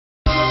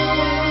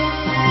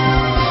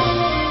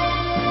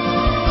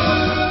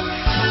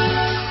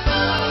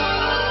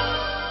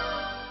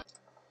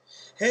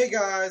Hey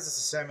guys, this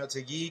is Samuel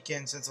to Geek,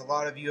 and since a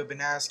lot of you have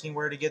been asking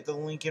where to get the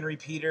Lincoln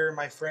Repeater,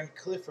 my friend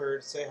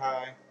Clifford, say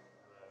hi, Hello.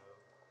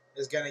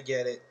 is gonna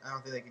get it. I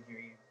don't think they can hear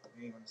you.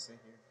 Anyone say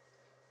here.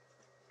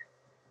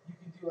 You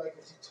can do like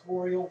a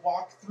tutorial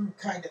walkthrough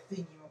kind of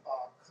thingy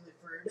about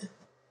Clifford.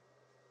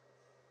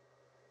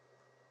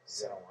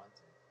 I don't want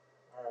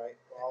to. Alright,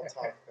 well I'll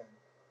talk then.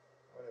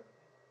 Whatever.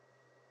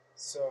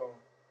 So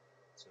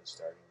it's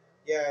starting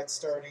now. yeah, it's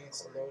starting,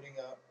 it's loading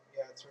up.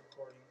 Yeah, it's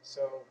recording.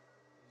 So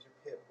use your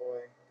Pit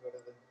Boy, go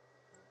to the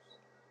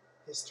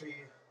History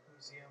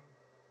Museum.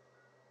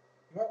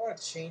 You might want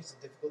to change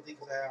the difficulty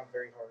because I am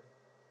very hard.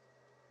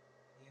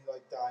 You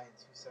like die in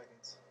 2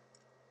 seconds.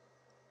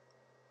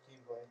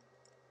 Gameplay.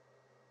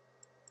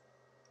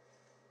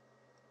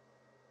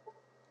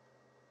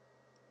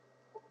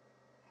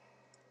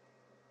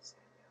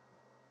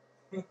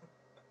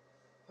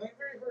 Playing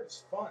very hard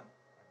is fun.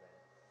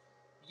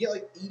 You get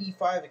like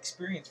 85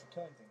 experience for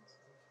killing things.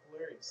 It's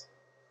hilarious.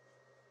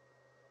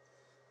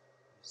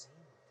 Museum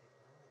of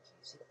Technology.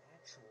 See the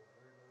actual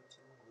Virgo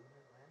 2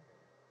 lunar lander.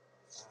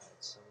 Wow,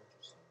 it's so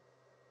interesting.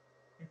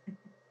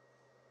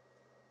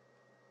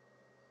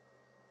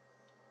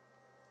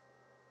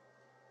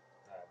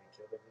 Have you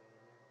killed everything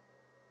in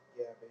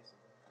there? Yeah,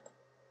 basically.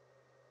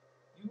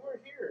 You were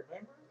here,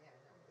 remember? Yeah, I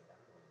know, but I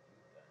don't know what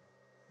you've done.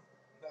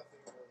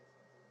 Nothing really.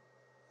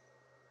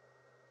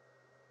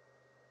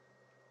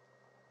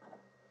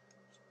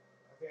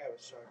 I think I have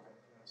a shotgun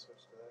if you want to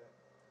switch to that.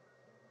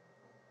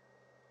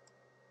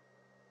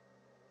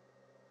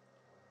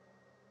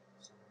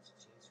 So much to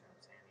choose from,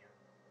 Samuel.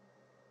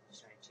 What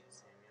should I choose,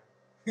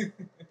 Samuel?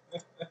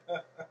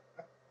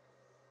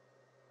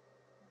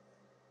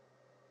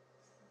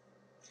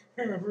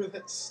 Remember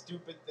that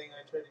stupid thing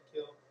I tried to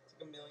kill?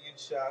 Took a million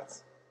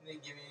shots and they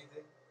didn't give me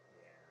anything?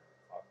 Yeah,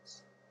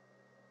 Fox.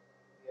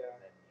 Yeah.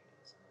 That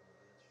mutant son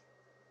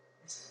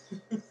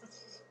of a bitch.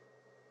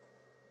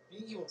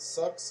 Being evil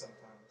sucks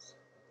sometimes.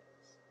 It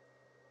does.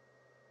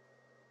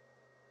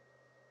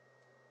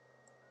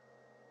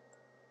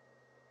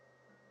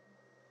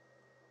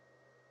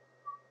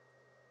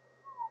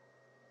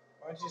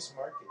 Why don't you just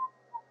mark it?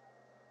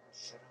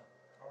 Shut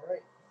up.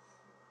 Alright.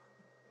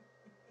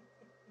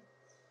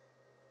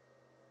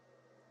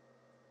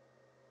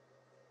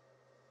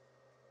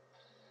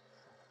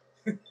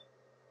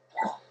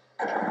 No.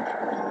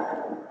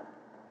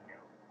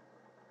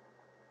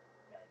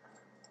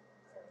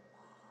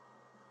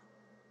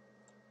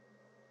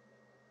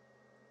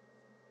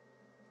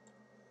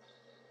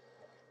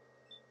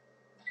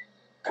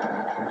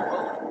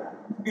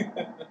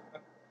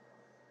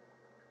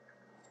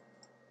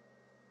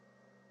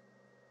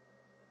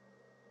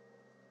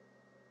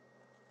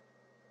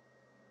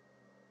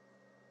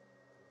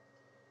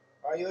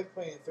 Oh, you like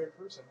playing in third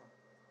person, huh?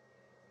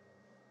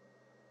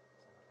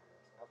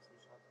 Helps me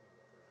shot me in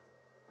the first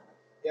one.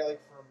 Yeah,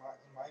 like for in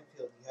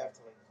Minefield, you have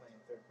to like play in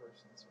third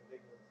person. It's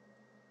ridiculous.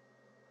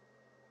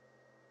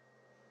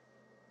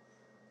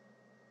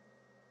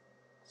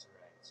 That's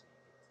right, so you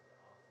get to the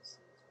offices,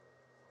 whatever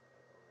the fuck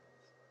that door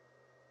is.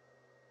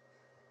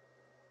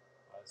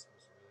 Wow, this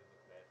must really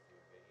look bad for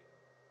your video.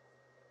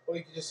 Well,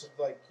 you could just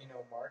like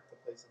mark the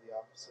place of the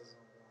offices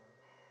and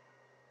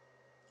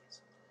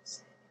Guess we'll do it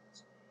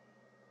Samuel's way.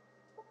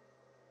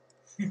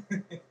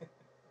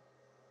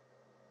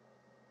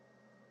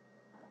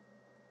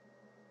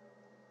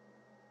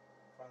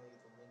 Finally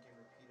get the Lincoln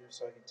Repeater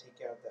so I can take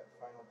out that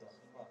final The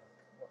behemoth.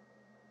 fuck? Oh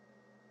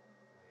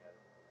yeah,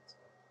 it's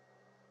up.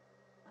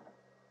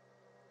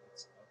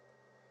 It's up.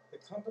 The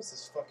compass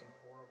is fucking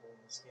horrible in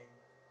this game.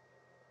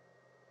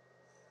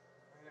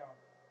 I know.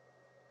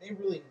 They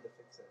really need to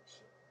fix that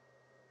shit.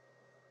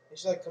 They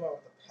should like come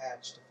out with a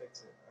patch to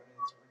fix it. I mean,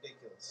 it's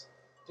ridiculous.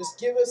 Just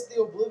give us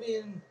the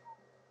Oblivion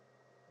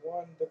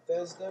one,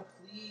 Bethesda,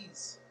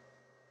 please.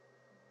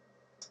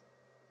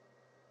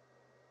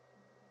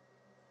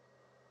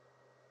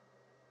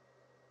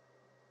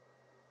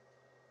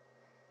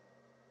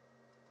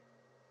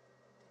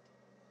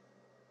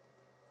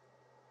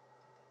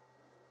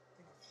 I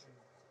think I should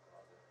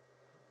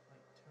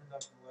like turned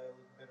up the light a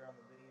little better on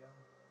the video.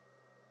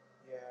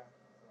 Yeah.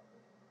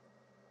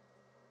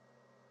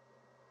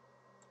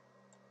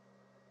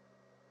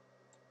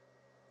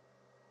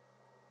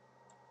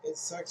 It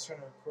sucks trying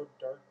to record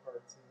dark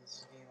parts of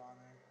this game on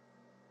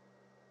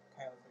there.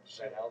 Kind of like Does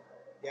shit. that help?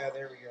 Yeah,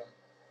 there we go.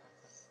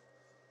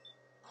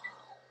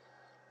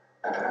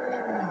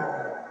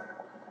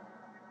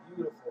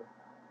 Beautiful.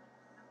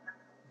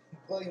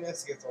 Bloody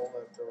mess gets old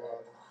after a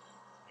while.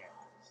 Yeah.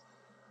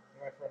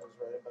 My friend was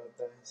right about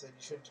that. He said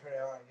you shouldn't turn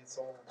it on; it gets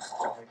old. I'm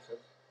like, I'm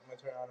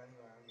gonna turn it on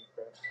anyway. I don't give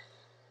a crap.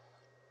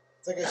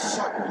 It's like a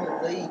shot you in the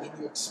leg and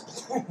you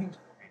explode. I know.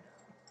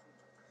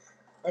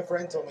 My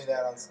friend told me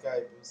that on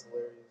Skype. It was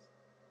hilarious.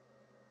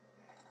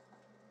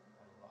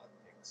 A lot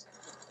picks.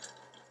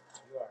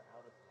 You are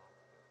out of lock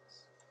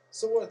picks.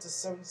 So what? It's a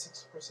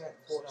 76% force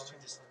So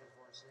chance. just looking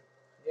for it?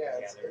 Yeah,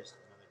 Yeah, it's there's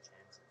another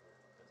chance if it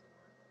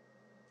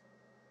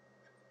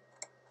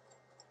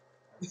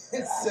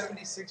doesn't work. it's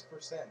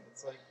 76%.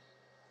 It's like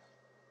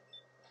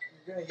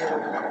You're gonna get it.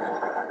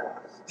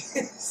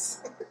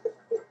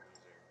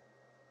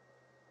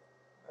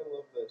 I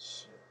love that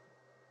shit.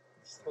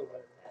 It's still Hilarious.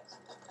 like that.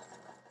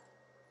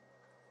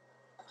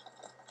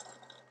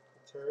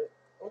 The turret.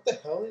 What the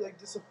hell? He like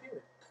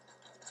disappeared.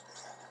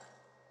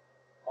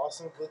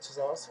 Awesome glitch is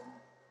awesome.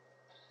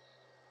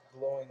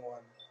 Glowing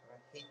one. I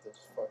hate those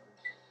fuckers.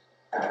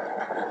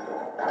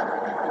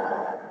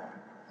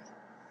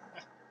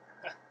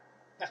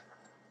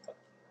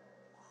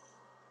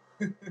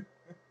 Ooh,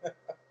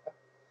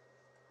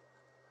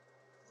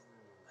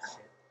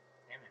 shit.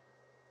 Damn it.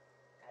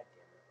 God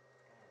damn it.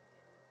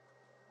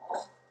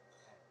 God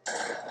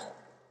damn it.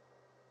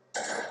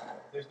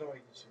 There's no way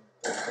you can shoot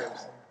that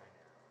person. I know.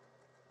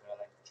 But I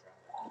like to try.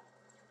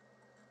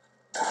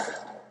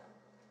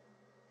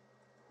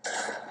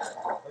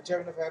 Don't you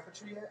have enough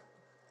aperture yet?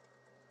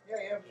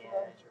 Yeah, you have full Yeah.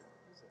 aperture.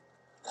 Use it.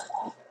 Shut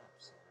up,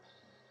 Sam.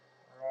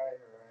 Alright.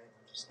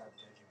 Just stop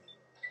judging me.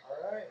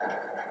 Alright.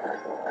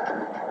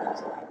 Some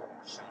people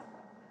get shot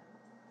like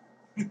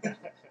that.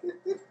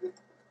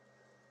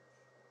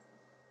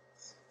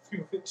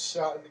 You get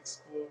shot and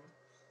explode. Into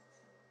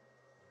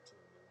a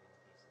million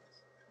pieces.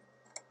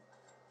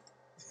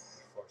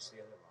 You force the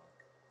other lock.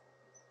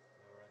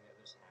 Now we're on the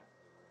other half of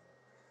the room.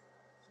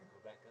 So go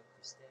back up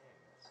the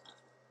stairs.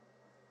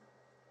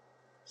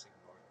 Just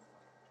ignore the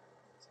fucking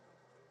turret. What's it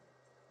gonna do?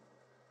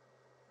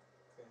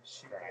 Gonna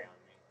shoot Cry you. on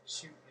me.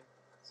 Shoot you.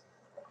 It's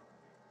gonna cry on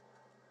me.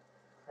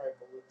 Cry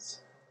bullets.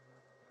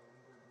 Oh,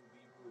 boo boo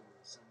bee boo.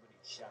 Somebody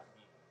shot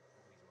me.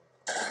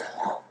 These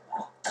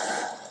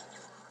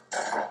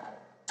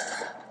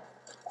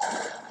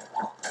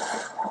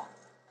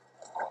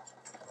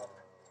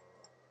motherfuckers.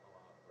 Oh,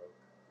 I'm broke.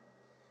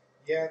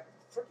 Yeah,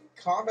 freaking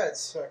combat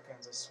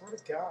shotguns, I swear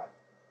to God.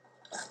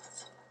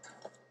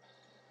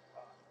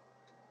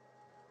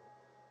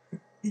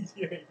 Yeah,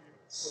 you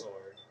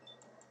Sword.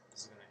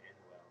 This is gonna end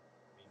well.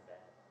 I mean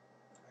bad.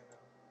 I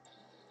know.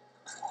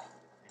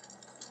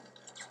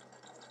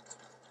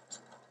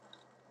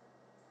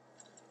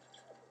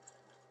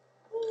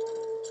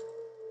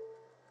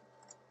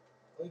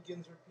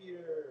 Lincoln's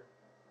repeater.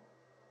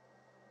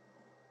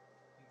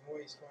 You can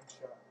waste one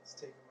shot. Let's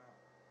take him out.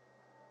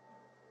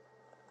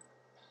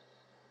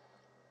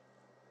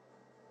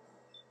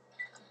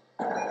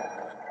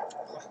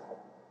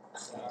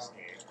 So I'm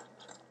scared.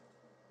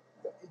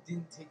 But it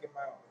didn't take him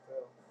out,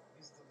 though.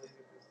 Use the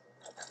laser pistol.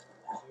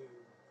 Dude.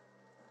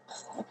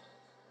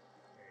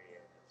 There he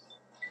is.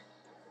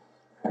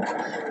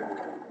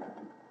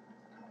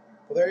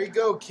 Well, there you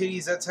go,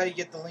 kiddies. That's how you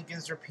get the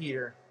Lincoln's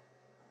repeater.